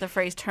time that the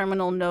phrase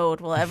terminal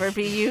node will ever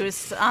be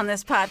used on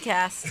this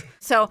podcast.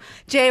 So,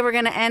 Jay, we're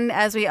going to end,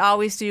 as we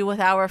always do, with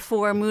our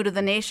 4 Mood of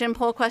the Nation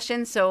poll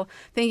questions. So,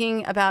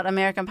 thinking about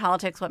American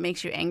politics, what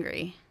makes you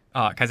angry?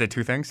 Can I say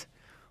 2 things?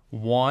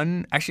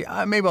 One, actually,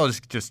 maybe I'll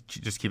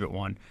just keep it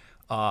one.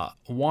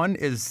 One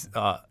is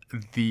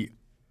the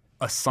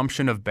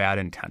assumption of bad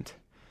intent.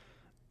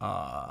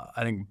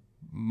 I think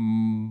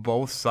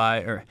both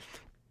sides, or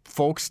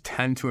folks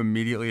tend to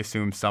immediately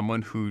assume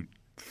someone who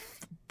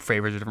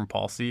favors a different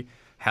policy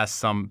has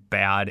some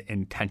bad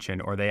intention,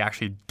 or they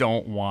actually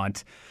don't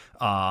want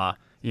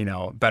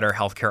better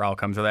healthcare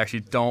outcomes, or they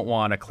actually don't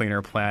want a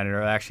cleaner planet,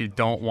 or they actually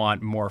don't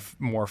want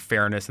more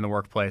fairness in the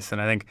workplace.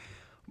 And I think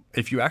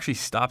if you actually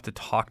stop to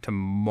talk to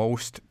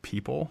most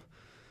people,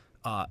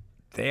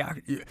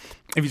 if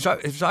you stop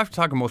to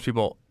talk to most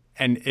people,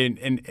 and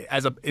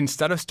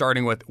instead of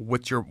starting with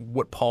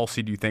what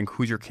policy do you think,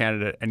 who's your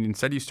candidate, and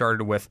instead you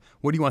started with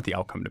what do you want the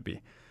outcome to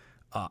be.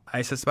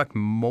 I suspect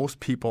most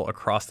people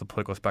across the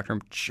political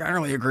spectrum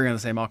generally agree on the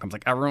same outcomes.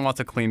 Like everyone wants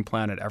a clean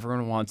planet.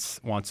 Everyone wants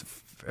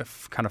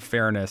kind of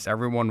fairness.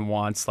 Everyone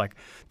wants like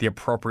the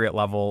appropriate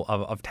level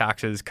of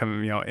taxes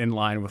coming in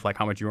line with like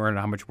how much you earn and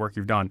how much work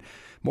you've done.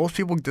 Most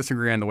people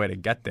disagree on the way to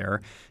get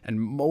there, and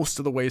most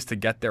of the ways to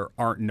get there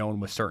aren't known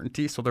with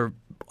certainty. So they're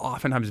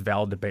oftentimes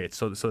valid debates.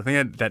 So the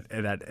thing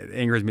that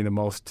angers me the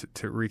most,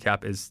 to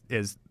recap,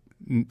 is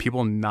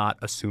people not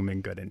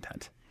assuming good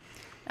intent.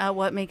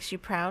 What makes you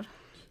proud?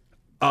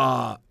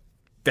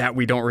 That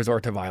we don't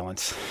resort to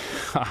violence.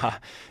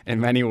 In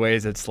many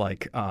ways, it's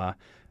like a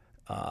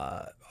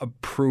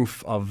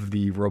proof of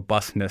the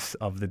robustness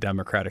of the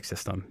democratic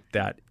system,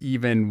 that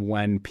even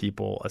when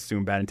people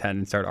assume bad intent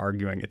and start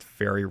arguing, it's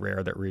very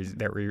rare that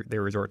they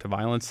resort to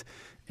violence.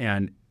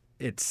 And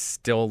it's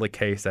still the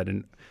case that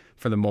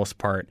for the most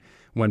part,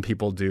 when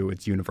people do,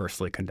 it's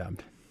universally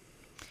condemned.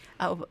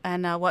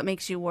 And what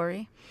makes you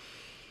worry?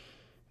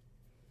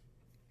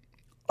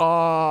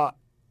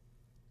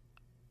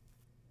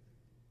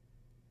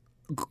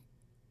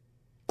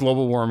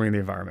 Global warming in the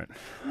environment.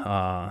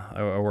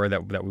 I worry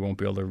that we won't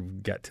be able to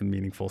get to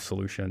meaningful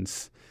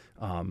solutions,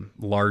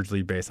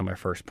 largely based on my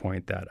first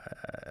point that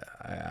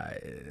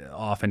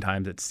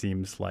oftentimes it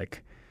seems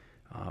like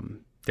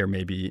there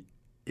maybe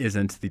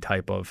isn't the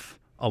type of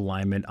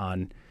alignment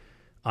on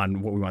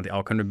what we want the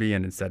outcome to be,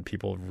 and instead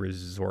people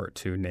resort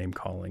to name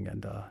calling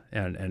and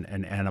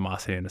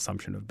animosity and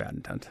assumption of bad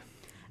intent.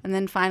 And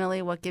then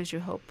finally, what gives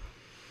you hope?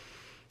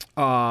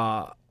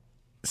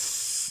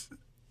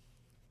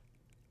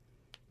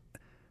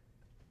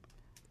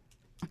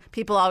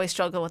 People always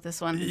struggle with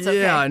this one. It's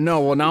okay. No.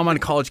 Well, now I'm on a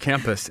college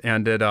campus,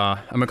 and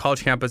I'm a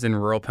college campus in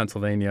rural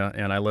Pennsylvania,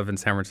 and I live in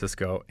San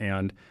Francisco.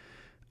 And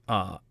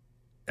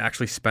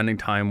actually spending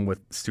time with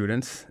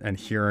students and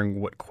hearing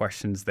what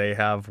questions they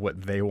have,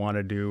 what they want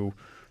to do,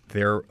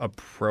 their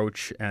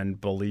approach and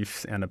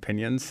beliefs and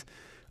opinions,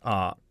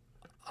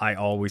 I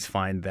always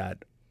find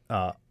that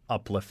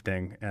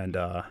uplifting, and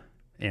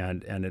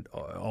it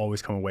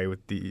always come away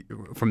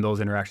from those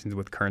interactions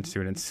with current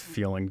students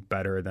feeling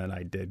better than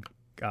I did.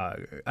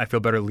 I feel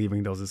better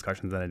leaving those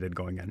discussions than I did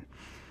going in.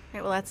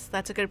 Right, well,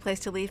 that's a good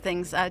place to leave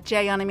things.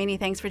 Jay Onomini,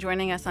 thanks for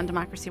joining us on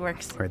Democracy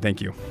Works. All right,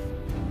 thank you.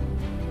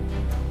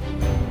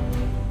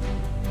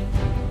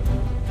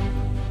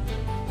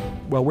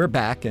 Well, we're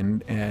back,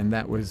 and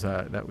that was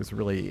a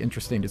really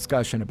interesting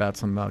discussion about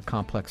some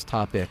complex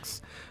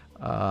topics.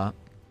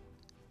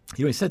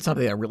 He said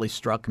something that really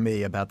struck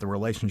me about the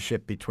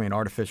relationship between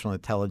artificial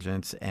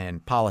intelligence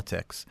and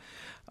politics.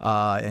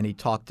 And he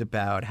talked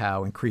about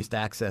how increased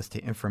access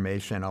to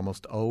information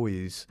almost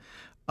always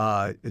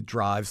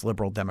drives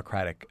liberal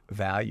democratic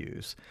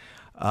values.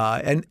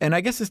 And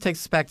I guess this takes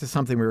us back to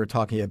something we were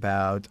talking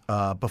about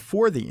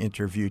before the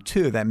interview,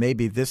 too, that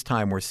maybe this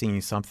time we're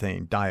seeing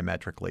something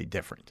diametrically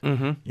different,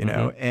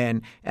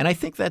 And I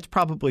think that's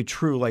probably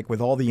true, like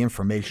with all the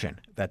information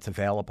that's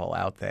available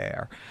out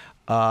there.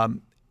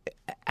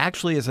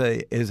 Actually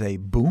is a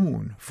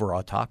boon for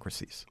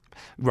autocracies.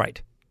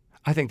 Right.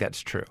 I think that's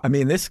true. I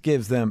mean, this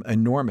gives them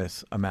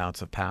enormous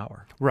amounts of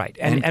power. Right.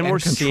 And we're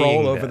control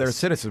seeing over their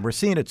citizens. We're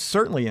seeing it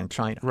certainly in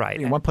China. Right. I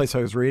mean, one place I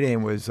was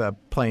reading was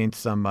playing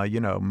some,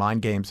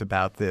 mind games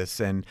about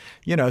this. And,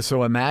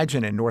 so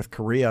imagine in North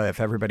Korea if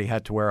everybody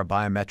had to wear a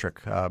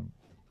biometric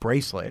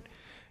bracelet.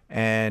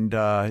 And,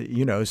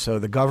 so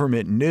the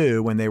government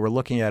knew when they were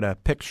looking at a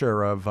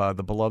picture of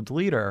the beloved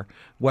leader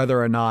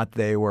whether or not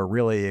they were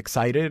really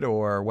excited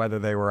or whether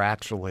they were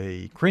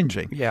actually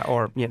cringing. Yeah,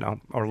 or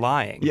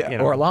lying.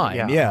 Yeah, or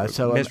lying. Yeah.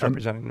 So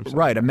misrepresenting themselves.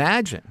 Right.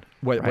 Imagine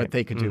what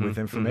they could do with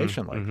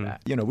information like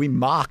that. We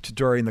mocked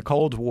during the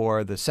Cold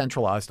War the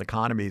centralized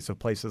economies of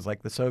places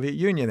like the Soviet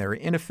Union. They were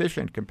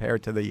inefficient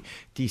compared to the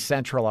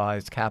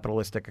decentralized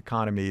capitalistic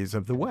economies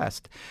of the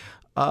West.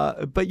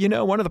 But,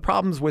 one of the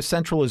problems with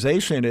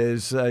centralization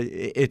is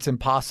it's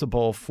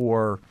impossible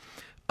for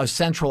a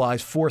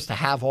centralized force to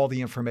have all the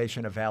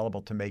information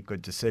available to make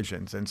good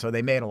decisions. And so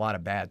they made a lot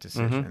of bad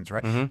decisions,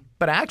 right?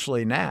 But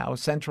actually now,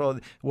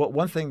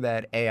 one thing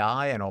that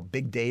AI and all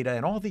big data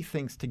and all these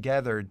things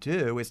together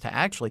do is to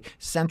actually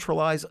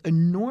centralize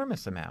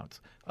enormous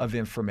amounts of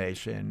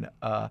information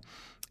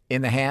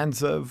in the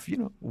hands of,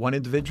 one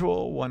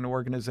individual, one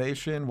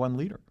organization, one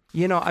leader.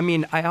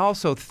 I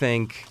also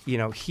think,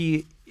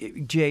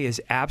 Jay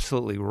is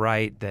absolutely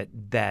right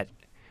that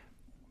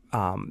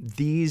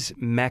these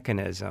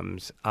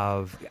mechanisms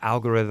of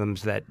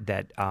algorithms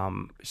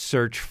that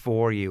search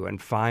for you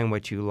and find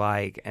what you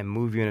like and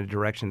move you in a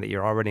direction that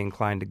you're already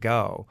inclined to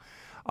go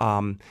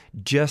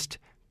just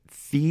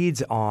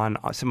feeds on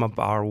some of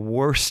our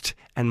worst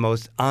and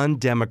most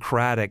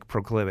undemocratic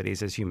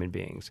proclivities as human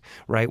beings,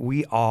 right?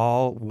 We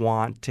all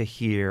want to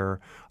hear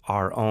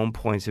our own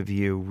points of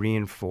view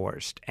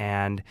reinforced,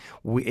 and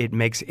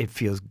it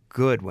feels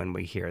good when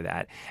we hear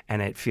that,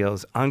 and it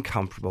feels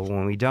uncomfortable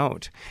when we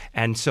don't.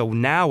 And so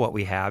now what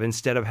we have,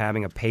 instead of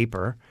having a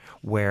paper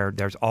where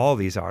there's all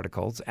these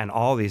articles and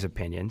all these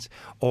opinions,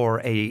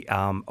 or a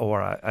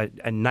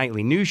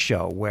nightly news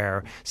show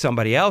where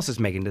somebody else is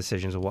making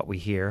decisions of what we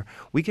hear,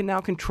 we can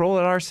now control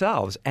it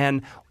ourselves.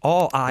 And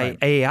all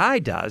AI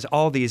does,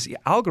 all these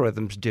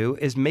algorithms do,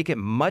 is make it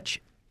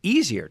much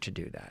easier to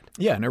do that.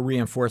 Yeah, and it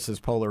reinforces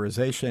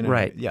polarization.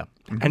 Right. Yeah.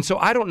 Mm-hmm. And so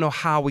I don't know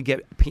how we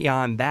get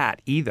beyond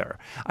that either.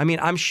 I mean,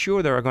 I'm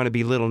sure there are going to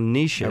be little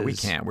niches. No, we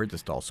can't. We're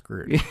just all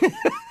screwed.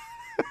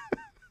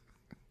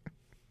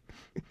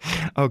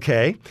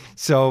 Okay.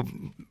 So,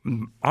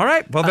 all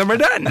right. Well, then we're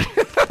done.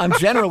 I'm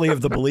generally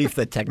of the belief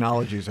that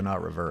technologies are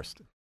not reversed.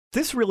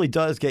 This really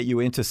does get you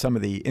into some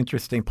of the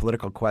interesting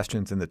political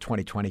questions in the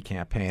 2020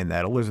 campaign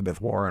that Elizabeth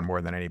Warren,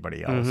 more than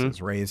anybody else,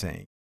 is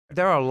raising.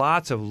 There are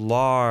lots of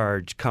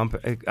large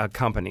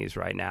companies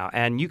right now,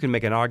 and you can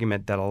make an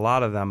argument that a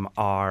lot of them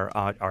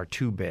are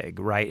too big,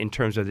 right, in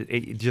terms of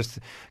just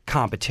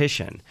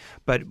competition.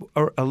 But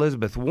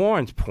Elizabeth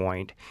Warren's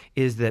point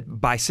is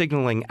that by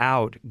signaling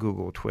out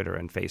Google, Twitter,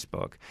 and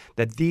Facebook,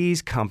 that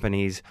these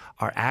companies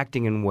are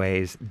acting in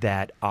ways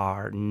that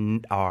are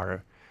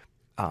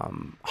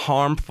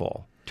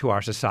harmful to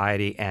our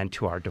society and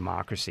to our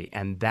democracy,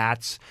 and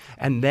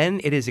then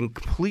it is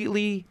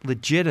completely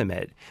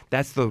legitimate.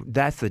 That's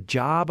the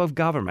job of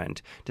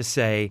government to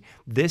say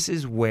this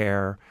is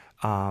where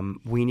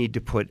we need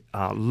to put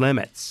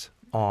limits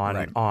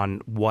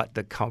on what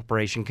the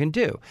corporation can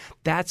do.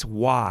 That's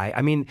why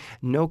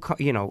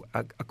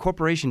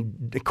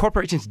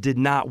corporations did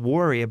not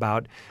worry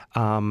about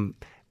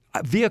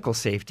vehicle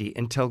safety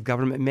until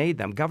government made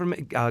them.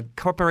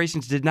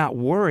 Corporations did not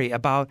worry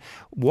about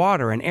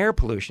water and air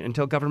pollution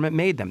until government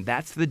made them.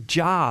 That's the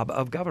job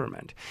of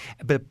government.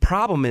 But the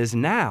problem is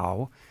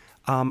now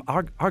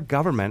our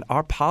government,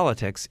 our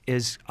politics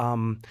is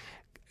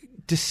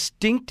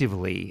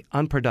distinctively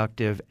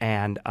unproductive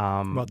and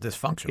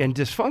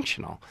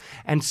dysfunctional.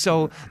 And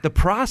so the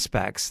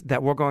prospects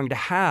that we're going to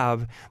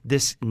have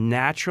this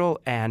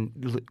natural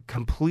and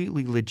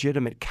completely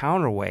legitimate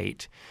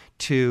counterweight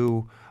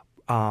to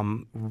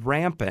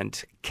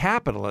rampant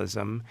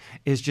capitalism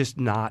is just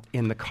not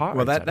in the cards.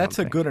 Well, that's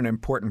a good and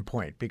important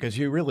point, because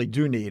you really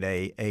do need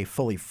a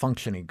fully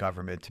functioning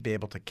government to be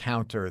able to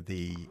counter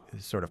the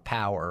sort of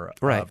power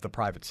of the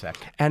private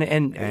sector.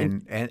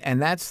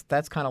 And that's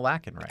kind of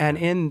lacking right now. And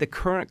in the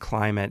current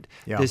climate,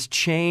 this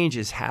change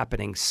is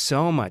happening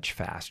so much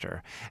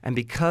faster. And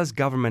because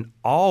government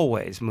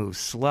always moves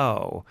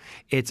slow,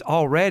 it's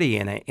already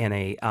in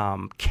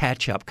a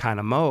catch-up kind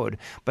of mode.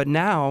 But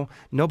now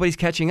nobody's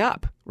catching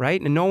up,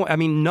 right? And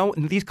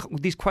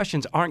these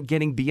questions aren't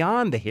getting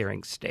beyond the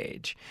hearing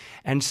stage.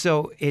 And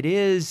so it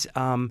is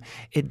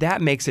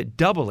that makes it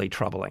doubly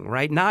troubling,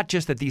 right? Not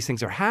just that these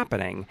things are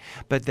happening,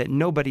 but that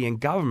nobody in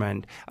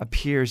government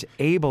appears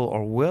able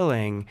or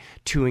willing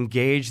to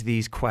engage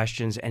these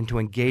questions and to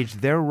engage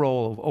their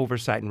role of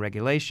oversight and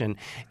regulation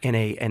in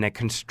a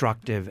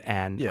constructive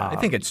and I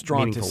think it's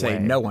strong to say way.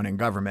 No one in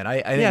government.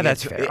 I think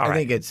that's fair. I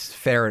think it's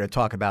fair to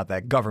talk about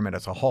that government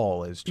as a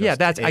whole is just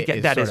that is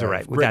right. That is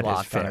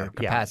fair.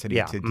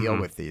 Capacity to deal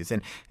with these.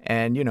 And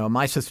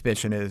my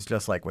suspicion is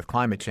just like with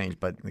climate change,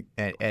 but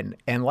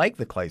and like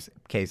the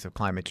case of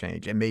climate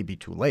change, it may be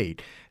too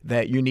late,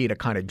 that you need a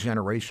kind of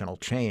generational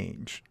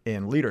change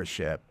in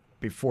leadership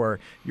before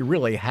you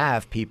really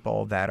have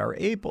people that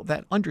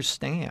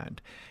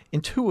understand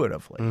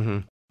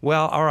intuitively.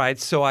 Well, all right.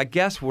 So I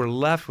guess we're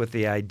left with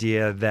the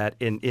idea that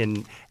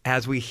in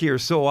as we hear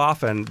so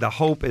often, the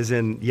hope is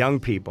in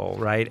young people,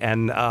 right?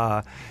 And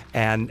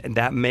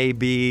that may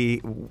be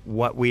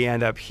what we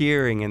end up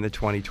hearing in the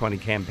 2020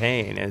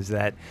 campaign, is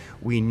that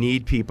we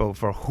need people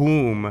for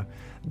whom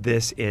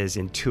this is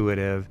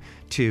intuitive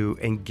to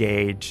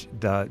engage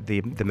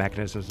the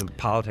mechanisms of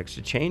politics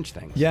to change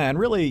things. Yeah, and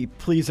really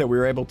pleased that we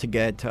were able to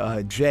get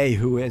Jay,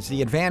 who has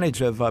the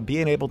advantage of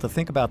being able to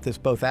think about this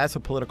both as a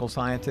political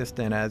scientist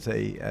and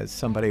as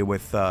somebody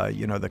with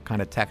the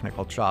kind of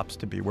technical chops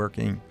to be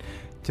working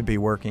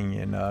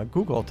in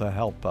Google to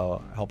help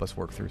us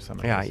work through some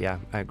of this. Yeah,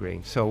 I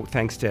agree. So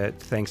thanks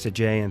to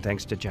Jay and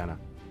thanks to Jenna.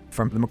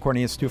 From the McCourtney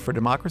Institute for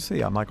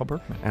Democracy, I'm Michael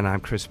Berkman. And I'm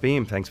Chris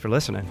Beam. Thanks for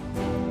listening.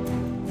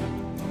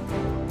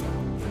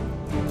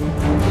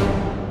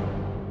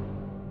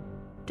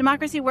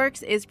 Democracy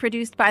Works is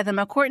produced by the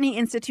McCourtney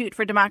Institute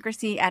for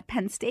Democracy at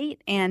Penn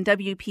State and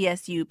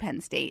WPSU Penn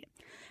State.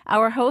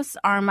 Our hosts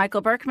are Michael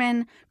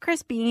Berkman,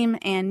 Chris Beam,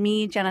 and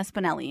me, Jenna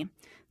Spinelli.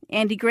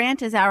 Andy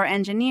Grant is our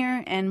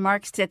engineer, and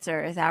Mark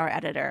Stitzer is our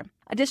editor.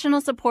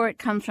 Additional support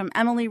comes from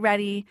Emily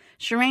Reddy,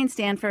 Shireen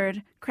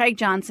Stanford, Craig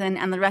Johnson,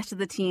 and the rest of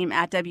the team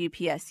at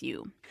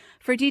WPSU.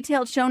 For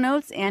detailed show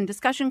notes and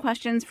discussion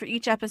questions for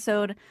each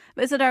episode,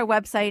 visit our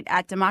website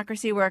at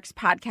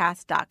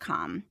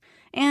democracyworkspodcast.com.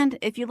 And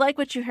if you like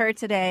what you heard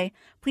today,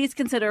 please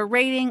consider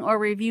rating or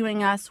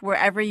reviewing us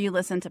wherever you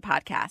listen to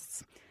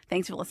podcasts.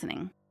 Thanks for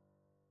listening.